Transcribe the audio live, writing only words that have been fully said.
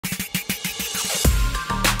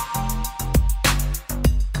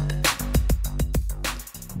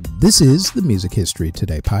This is the Music History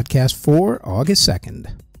Today podcast for August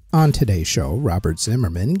 2nd. On today's show, Robert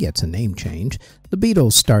Zimmerman gets a name change, the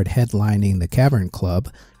Beatles start headlining the Cavern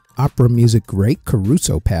Club, opera music great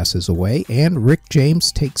Caruso passes away, and Rick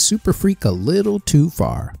James takes Super Freak a little too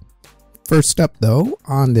far. First up, though,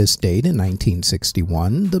 on this date in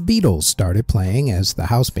 1961, the Beatles started playing as the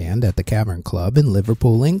house band at the Cavern Club in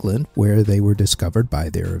Liverpool, England, where they were discovered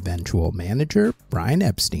by their eventual manager, Brian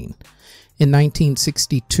Epstein. In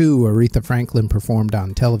 1962, Aretha Franklin performed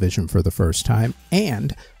on television for the first time,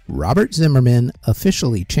 and Robert Zimmerman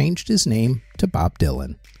officially changed his name to Bob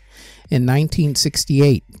Dylan. In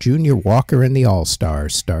 1968, Junior Walker and the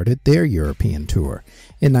All-Stars started their European tour.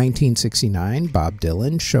 In 1969, Bob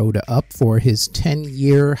Dylan showed up for his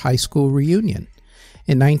 10-year high school reunion.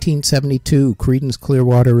 In 1972, Creedence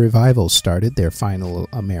Clearwater Revival started their final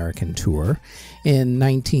American tour. In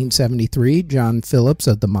 1973, John Phillips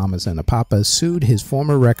of the Mamas and the Papas sued his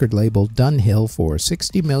former record label Dunhill for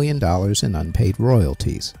 $60 million in unpaid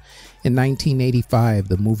royalties. In 1985,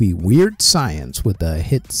 the movie Weird Science with the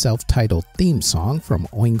hit self-titled theme song from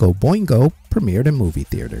Oingo Boingo premiered in movie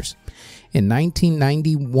theaters. In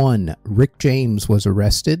 1991, Rick James was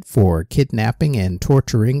arrested for kidnapping and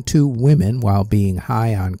torturing 2 women while being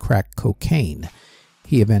high on crack cocaine.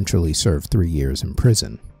 He eventually served 3 years in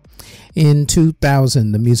prison. In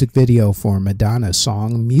 2000, the music video for Madonna's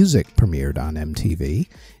song Music premiered on MTV.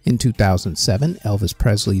 In 2007, Elvis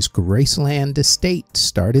Presley's Graceland estate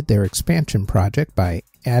started their expansion project by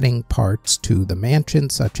adding parts to the mansion,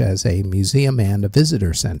 such as a museum and a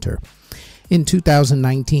visitor center. In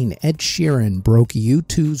 2019, Ed Sheeran broke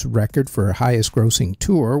U2's record for highest grossing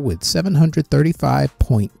tour with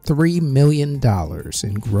 $735.3 million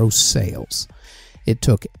in gross sales. It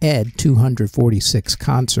took Ed 246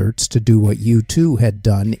 concerts to do what U2 had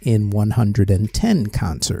done in 110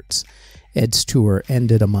 concerts. Ed's tour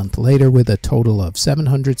ended a month later with a total of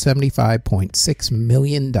 $775.6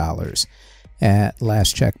 million. At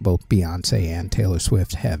last check, both Beyonce and Taylor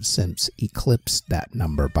Swift have since eclipsed that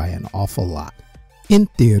number by an awful lot. In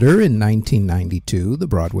theater in 1992, the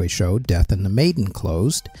Broadway show Death and the Maiden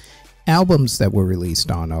closed. Albums that were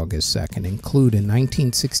released on August 2nd include in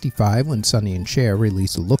 1965 when Sonny and Cher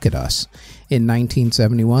released Look at Us. In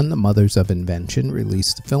 1971, the Mothers of Invention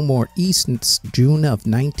released Fillmore East's June of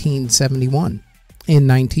 1971. In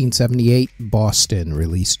 1978, Boston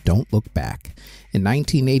released Don't Look Back. In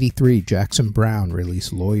 1983, Jackson Browne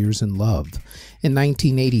released Lawyers in Love. In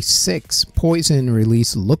 1986, Poison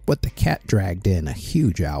released Look What the Cat Dragged In, a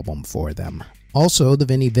huge album for them. Also, the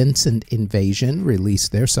Vinnie Vincent Invasion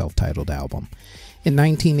released their self-titled album. In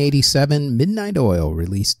 1987, Midnight Oil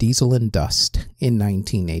released Diesel and Dust. In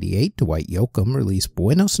 1988, Dwight Yoakam released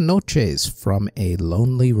Buenos Noches from a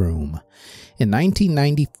Lonely Room. In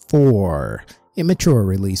 1994, Immature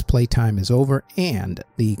released Playtime is Over, and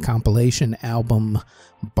the compilation album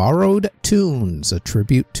Borrowed Tunes, a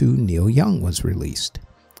tribute to Neil Young, was released.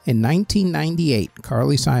 In 1998,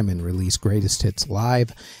 Carly Simon released Greatest Hits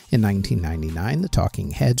Live. In 1999, the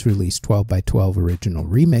Talking Heads released 12 by 12 original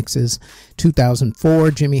remixes.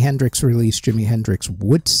 2004, Jimi Hendrix released Jimi Hendrix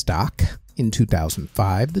Woodstock. In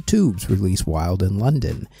 2005, The Tubes released Wild in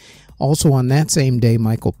London. Also on that same day,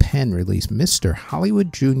 Michael Penn released Mr.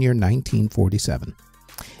 Hollywood Jr. 1947.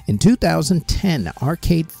 In 2010,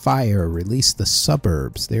 Arcade Fire released The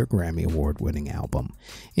Suburbs, their Grammy Award-winning album.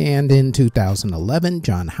 And in 2011,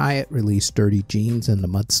 John Hyatt released Dirty Jeans and the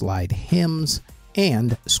Mudslide Hymns,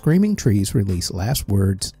 and Screaming Trees released Last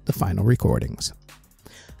Words, the final recordings.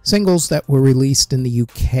 Singles that were released in the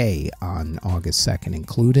UK on August 2nd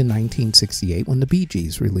include in 1968 when the Bee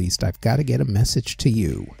Gees released I've Gotta Get a Message to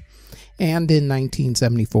You. And in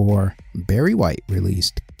 1974, Barry White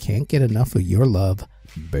released Can't Get Enough of Your Love,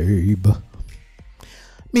 Babe.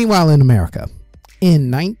 Meanwhile, in America,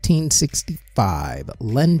 in 1965,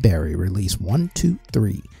 Len Barry released 1, 2,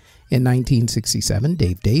 3. In 1967,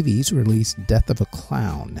 Dave Davies released Death of a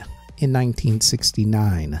Clown. In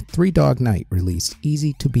 1969, Three Dog Night released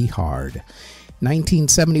Easy to Be Hard.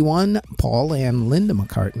 1971, Paul and Linda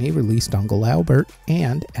McCartney released Uncle Albert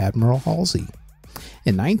and Admiral Halsey.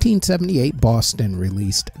 In 1978, Boston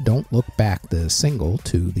released Don't Look Back, the single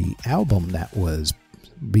to the album that was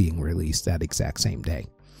being released that exact same day.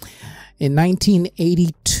 In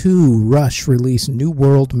 1982, Rush released New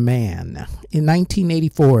World Man. In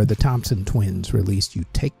 1984, the Thompson Twins released You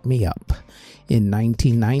Take Me Up. In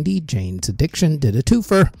 1990, Jane's Addiction did a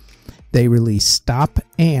twofer. They released Stop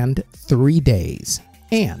and 3 Days.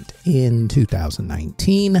 And in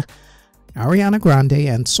 2019, Ariana Grande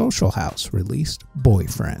and Social House released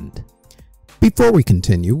Boyfriend. Before we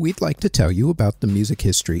continue, we'd like to tell you about the Music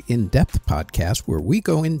History In-Depth podcast, where we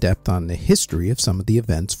go in-depth on the history of some of the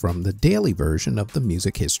events from the daily version of the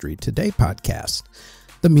Music History Today podcast.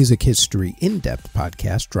 The Music History In-Depth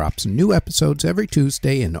podcast drops new episodes every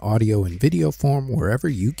Tuesday in audio and video form wherever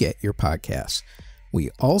you get your podcasts.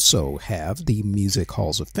 We also have the Music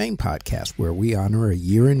Halls of Fame podcast, where we honor a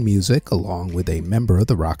year in music along with a member of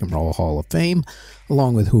the Rock and Roll Hall of Fame,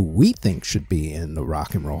 along with who we think should be in the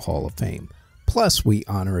Rock and Roll Hall of Fame. Plus, we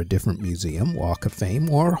honor a different museum, Walk of Fame,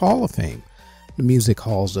 or Hall of Fame. The Music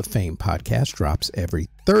Halls of Fame podcast drops every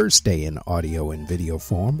Thursday in audio and video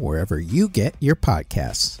form wherever you get your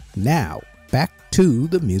podcasts. Now, back to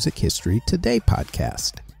the Music History Today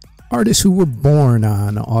podcast. Artists who were born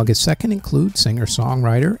on August 2nd include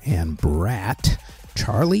singer-songwriter and brat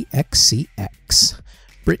Charlie XCX,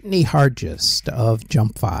 Brittany Hargest of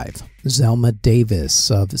Jump 5, Zelma Davis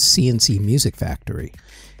of CNC Music Factory,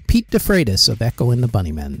 Pete DeFreitas of Echo and the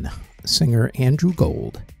Bunnymen, singer Andrew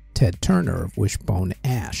Gold, Ted Turner of Wishbone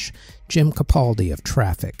Ash, Jim Capaldi of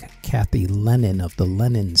Traffic, Kathy Lennon of the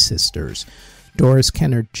Lennon Sisters, Doris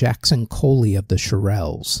Kennard Jackson Coley of the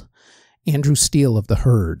Shirelles, Andrew Steele of The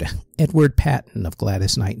Herd, Edward Patton of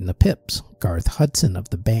Gladys Knight and the Pips, Garth Hudson of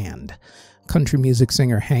The Band, country music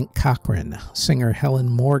singer Hank Cochran, singer Helen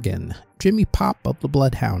Morgan, Jimmy Pop of the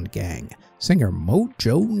Bloodhound Gang, singer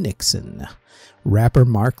Mojo Nixon, rapper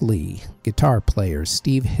Mark Lee, guitar player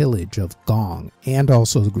Steve Hillage of Gong and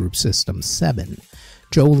also the group System 7,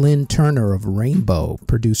 Joe Lynn Turner of Rainbow,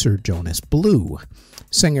 producer Jonas Blue,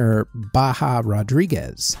 singer Baja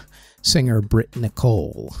Rodriguez, singer Britt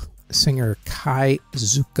Nicole, singer Kai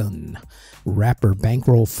Zukun, rapper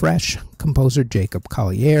Bankroll Fresh, composer Jacob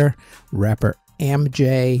Collier, rapper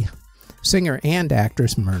Amj, singer and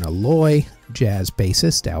actress Myrna Loy, jazz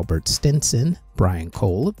bassist Albert Stinson, Brian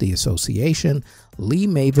Cole of The Association, Lee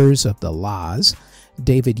Mavers of The Laws,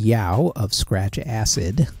 David Yao of Scratch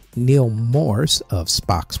Acid, Neil Morse of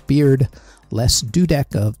Spock's Beard, Les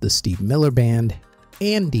Dudek of the Steve Miller Band,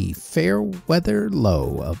 Andy Fairweather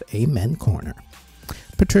Lowe of Amen Corner,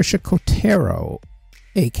 Patricia Cotero,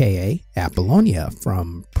 a.k.a. Apollonia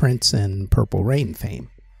from Prince and Purple Rain fame,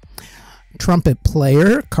 trumpet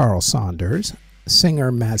player Carl Saunders,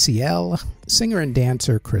 singer Maziel, singer and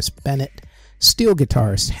dancer Chris Bennett, steel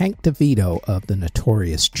guitarist Hank DeVito of the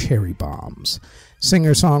Notorious Cherry Bombs,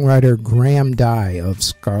 singer-songwriter Graham Dye of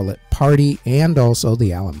Scarlet Party and also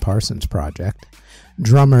the Alan Parsons Project,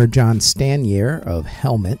 drummer John Stanier of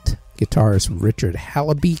Helmet, guitarist Richard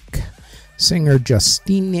Halabeek, singer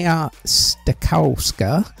Justyna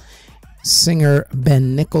Stakowska, singer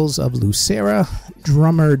Ben Nichols of Lucera,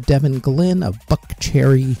 drummer Devin Glynn of Buck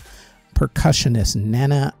Cherry, percussionist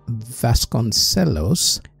Nana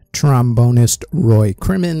Vasconcelos, trombonist Roy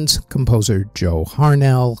Crimmins, composer Joe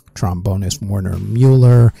Harnell, trombonist Werner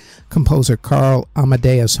Mueller, composer Carl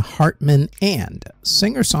Amadeus Hartman, and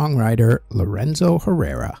singer-songwriter Lorenzo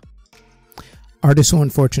Herrera. Artists who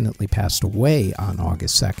unfortunately passed away on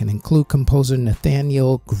August 2nd include composer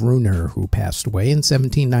Nathaniel Gruner, who passed away in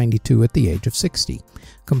 1792 at the age of 60.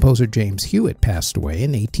 Composer James Hewitt passed away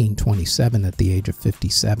in 1827 at the age of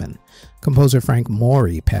 57. Composer Frank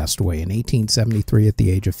Morey passed away in 1873 at the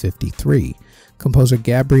age of 53. Composer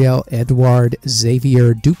Gabriel Edouard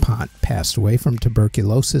Xavier Dupont passed away from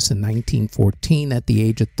tuberculosis in 1914 at the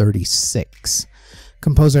age of 36.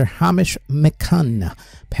 Composer Hamish McCunn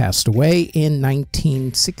passed away in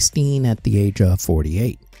 1916 at the age of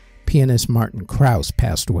 48. Pianist Martin Krauss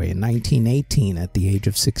passed away in 1918 at the age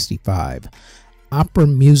of 65. Opera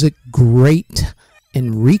music great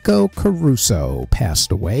Enrico Caruso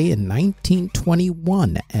passed away in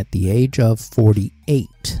 1921 at the age of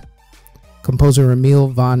 48. Composer Emil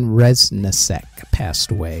von Reznicek passed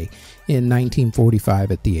away in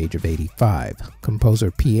 1945 at the age of 85. Composer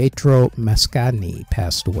Pietro Mascagni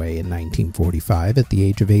passed away in 1945 at the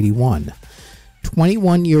age of 81.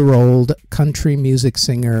 21-year-old country music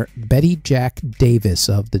singer Betty Jack Davis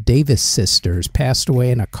of the Davis Sisters passed away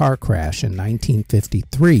in a car crash in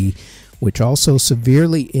 1953, which also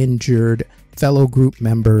severely injured fellow group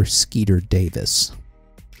member Skeeter Davis.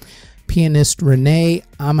 Pianist Renee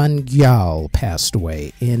Amangyal passed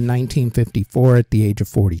away in 1954 at the age of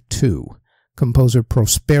 42. Composer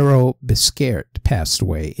Prospero Bisquert passed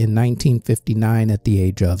away in 1959 at the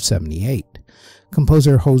age of 78.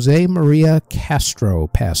 Composer Jose Maria Castro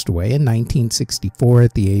passed away in 1964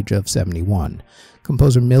 at the age of 71.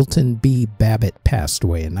 Composer Milton B. Babbitt passed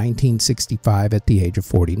away in 1965 at the age of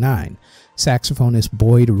 49. Saxophonist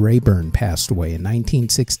Boyd Rayburn passed away in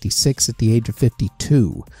 1966 at the age of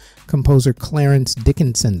 52. Composer Clarence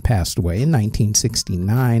Dickinson passed away in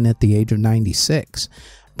 1969 at the age of 96.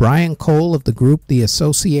 Brian Cole of the group The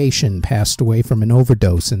Association passed away from an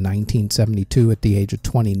overdose in 1972 at the age of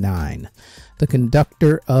 29. The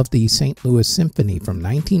conductor of the St. Louis Symphony from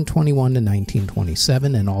 1921 to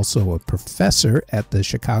 1927 and also a professor at the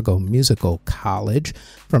Chicago Musical College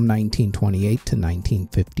from 1928 to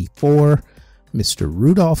 1954. Mr.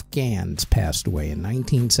 Rudolph Ganz passed away in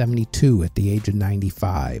 1972 at the age of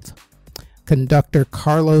 95. Conductor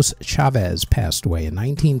Carlos Chavez passed away in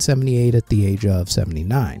 1978 at the age of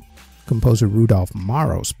 79. Composer Rudolph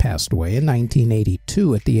Maros passed away in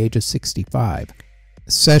 1982 at the age of 65.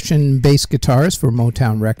 Session bass guitarist for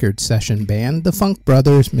Motown Records session band, the Funk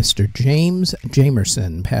Brothers, Mr. James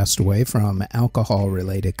Jamerson, passed away from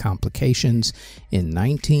alcohol-related complications in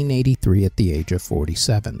 1983 at the age of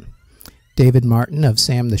 47. David Martin of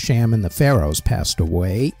Sam the Sham and the Pharaohs passed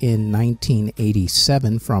away in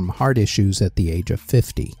 1987 from heart issues at the age of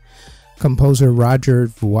 50. Composer Roger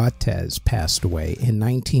Vuatez passed away in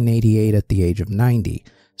 1988 at the age of 90.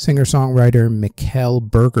 Singer-songwriter Mikkel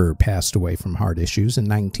Berger passed away from heart issues in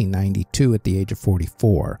 1992 at the age of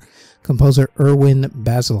 44. Composer Erwin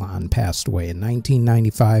Bazelon passed away in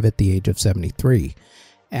 1995 at the age of 73.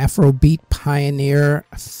 Afrobeat pioneer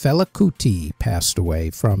Fela Kuti passed away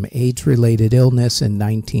from AIDS-related illness in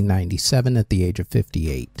 1997 at the age of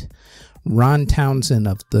 58. Ron Townsend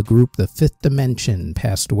of the group The Fifth Dimension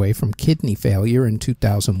passed away from kidney failure in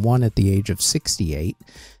 2001 at the age of 68.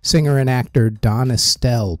 Singer and actor Don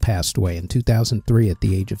Estelle passed away in 2003 at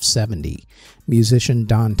the age of 70. Musician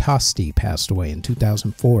Don Tosti passed away in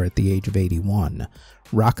 2004 at the age of 81.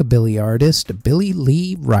 Rockabilly artist Billy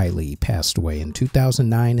Lee Riley passed away in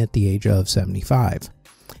 2009 at the age of 75.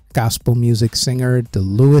 Gospel music singer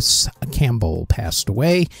DeLewis Campbell passed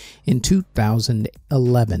away in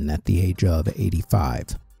 2011 at the age of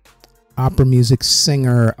 85. Opera music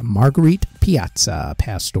singer Marguerite Piazza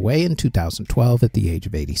passed away in 2012 at the age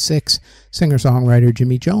of 86. Singer-songwriter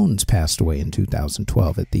Jimmy Jones passed away in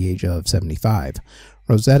 2012 at the age of 75.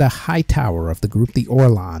 Rosetta Hightower of the group The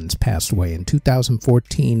Orlons passed away in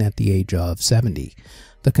 2014 at the age of 70.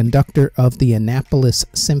 The conductor of the Annapolis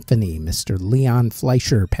Symphony, Mr. Leon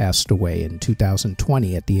Fleischer, passed away in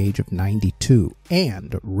 2020 at the age of 92.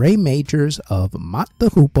 And Ray Majors of Mott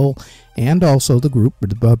the Hoople and also the group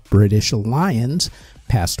The British Lions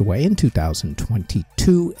passed away in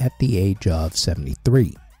 2022 at the age of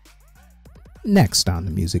 73. Next on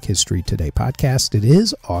the Music History Today podcast, it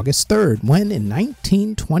is August 3rd, when in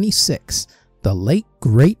 1926, the late,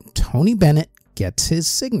 great Tony Bennett gets his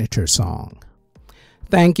signature song.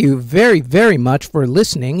 Thank you very, very much for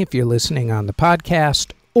listening if you're listening on the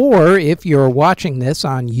podcast or if you're watching this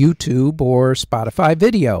on YouTube or Spotify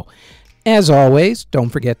video. As always, don't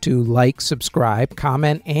forget to like, subscribe,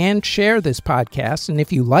 comment, and share this podcast. And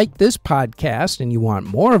if you like this podcast and you want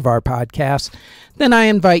more of our podcasts, then I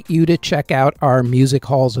invite you to check out our Music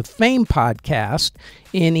Halls of Fame podcast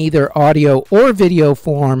in either audio or video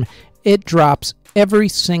form. It drops every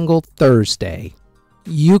single Thursday.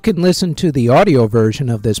 You can listen to the audio version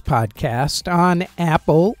of this podcast on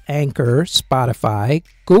Apple, Anchor, Spotify,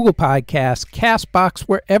 Google Podcasts, CastBox,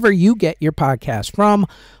 wherever you get your podcast from,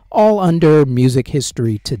 all under Music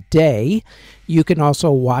History Today. You can also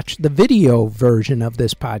watch the video version of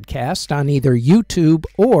this podcast on either YouTube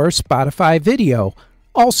or Spotify Video,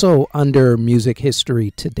 also under Music History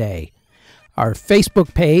Today. Our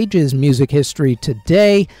Facebook page is Music History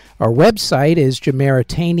Today. Our website is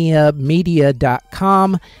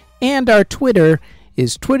JamaritaniaMedia.com. And our Twitter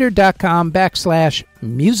is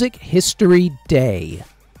twitter.com/Music History Day.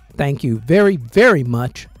 Thank you very, very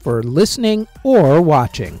much for listening or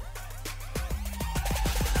watching.